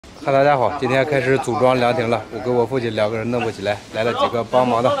哈，大家好，今天开始组装凉亭了。我跟我父亲2个人弄不起来，来了几个帮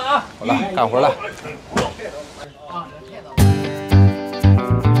忙的。好了，干活了。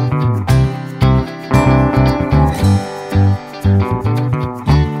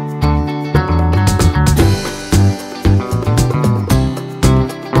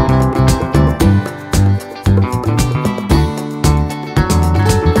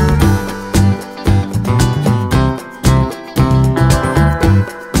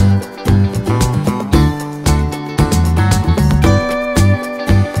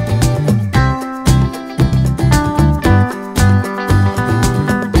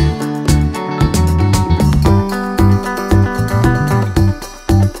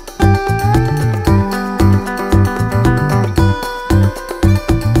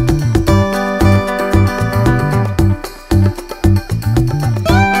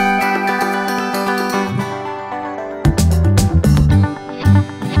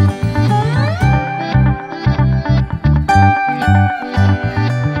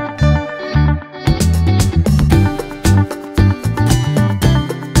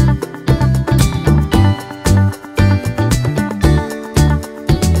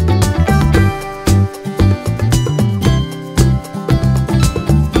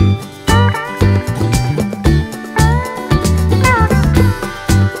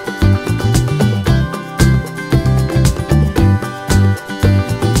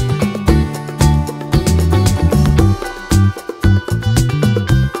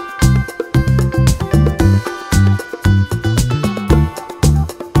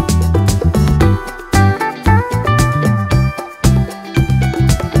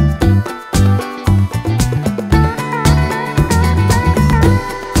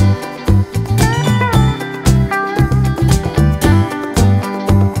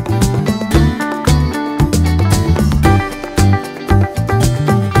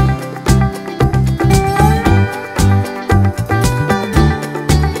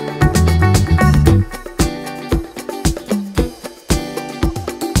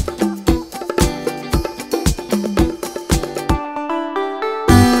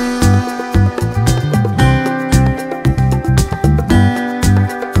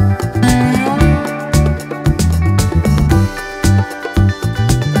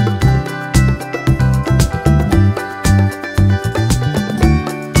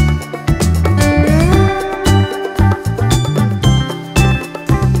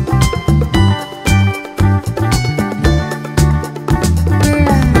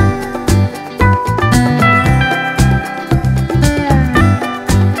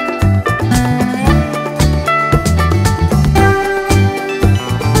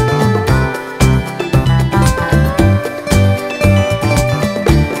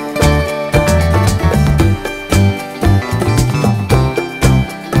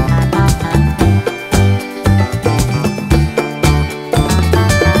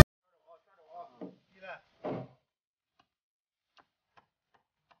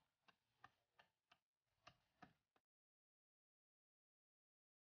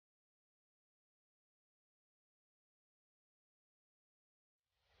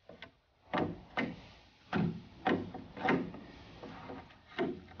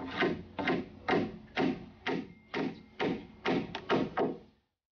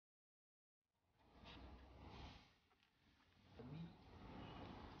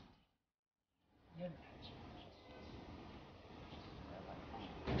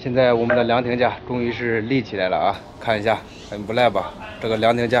 现在我们的凉亭架终于是立起来了啊！看一下，很不赖吧？这个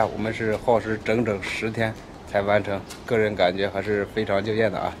凉亭架我们是耗时整整10天才完成，个人感觉还是非常惊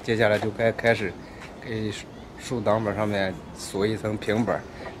艳的啊！接下来就开始给竖挡板上面锁一层平板，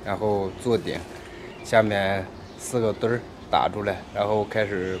然后做顶，下面4个墩儿打出来，然后开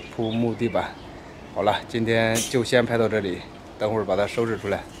始铺木地板。好了，今天就先拍到这里，等会儿把它收拾出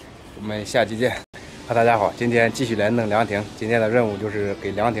来，我们下期见。 大家好，今天继续来弄凉亭。今天的任务就是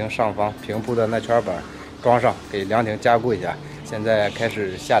给凉亭上方平铺的那圈板装上，给凉亭加固一下。现在开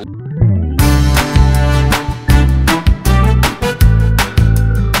始下。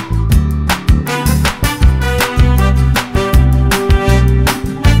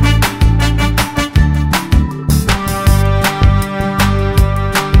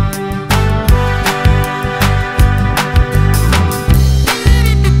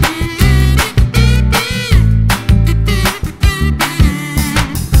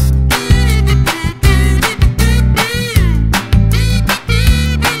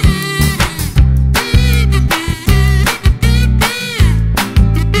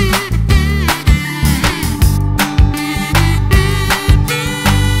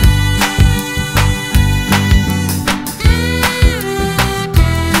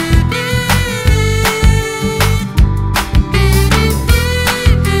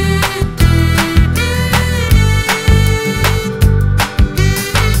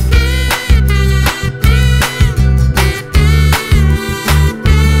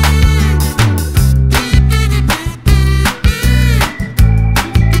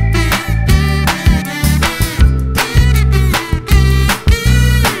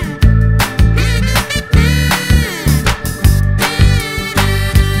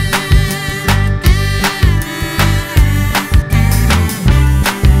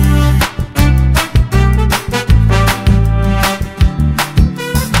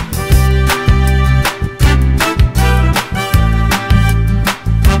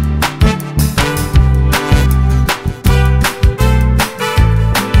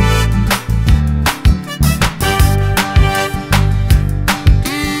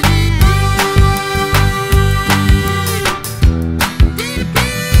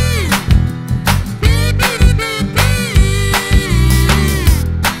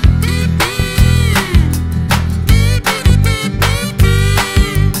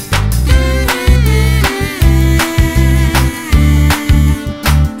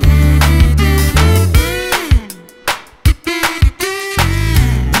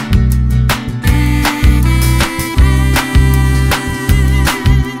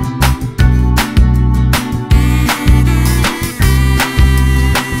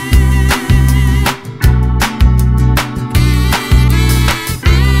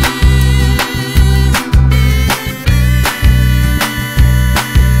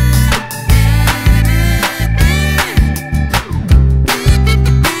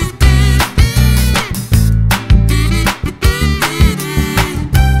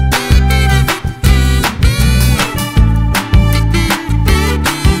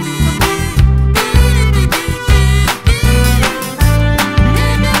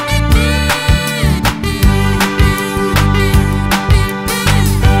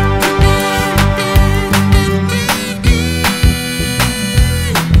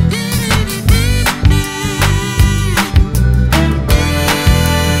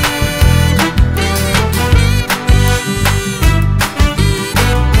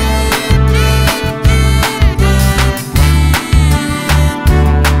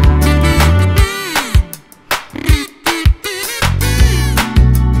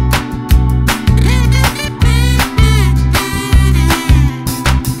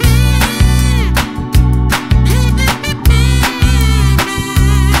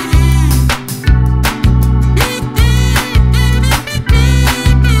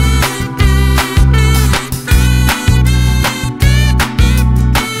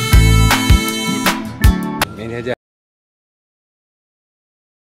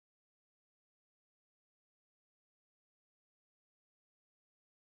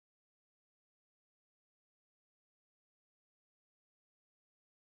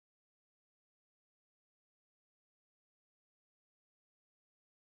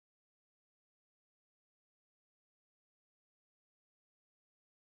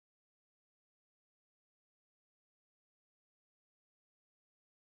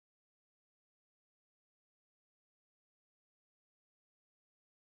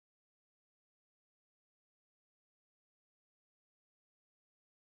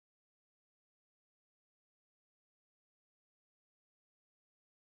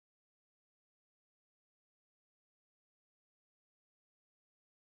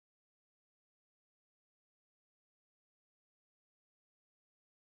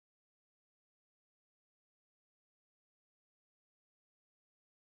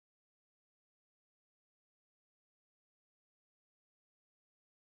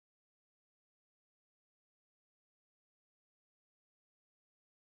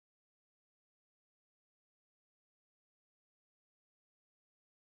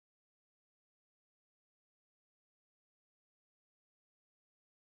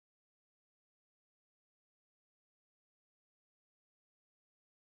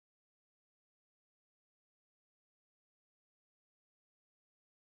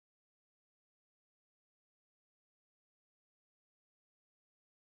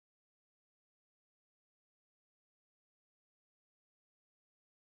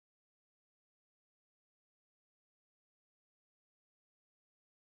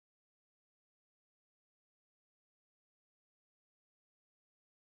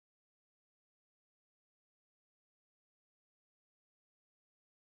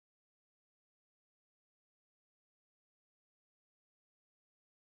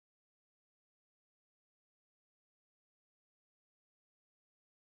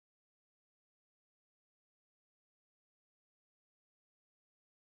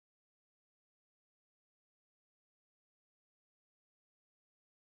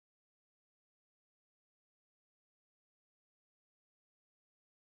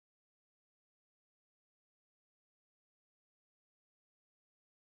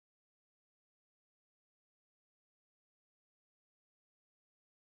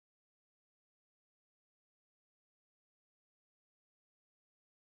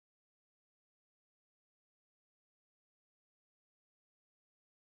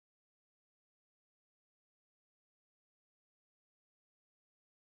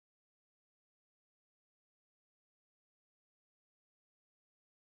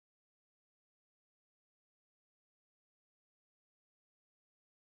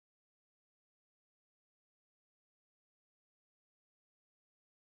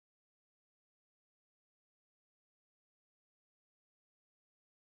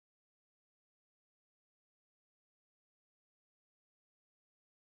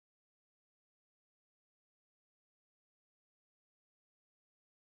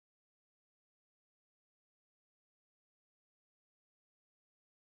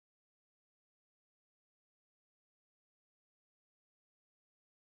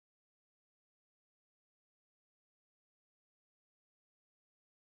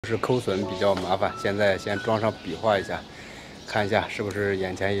是抠榫比较麻烦，现在先装上笔画一下，看一下是不是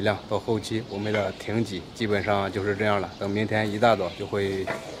眼前一亮。到后期我们的亭脊基本上就是这样了，等明天一大早就会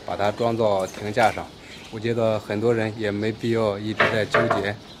把它装到亭架上。我觉得很多人也没必要一直在纠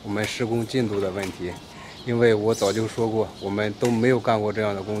结我们施工进度的问题，因为我早就说过，我们都没有干过这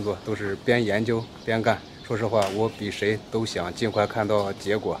样的工作，都是边研究边干。说实话，我比谁都想尽快看到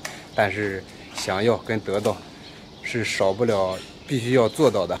结果，但是想要跟得到是少不了必须要做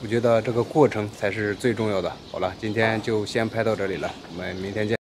到的。我觉得这个过程才是最重要的。好了，今天就先拍到这里了，我们明天见。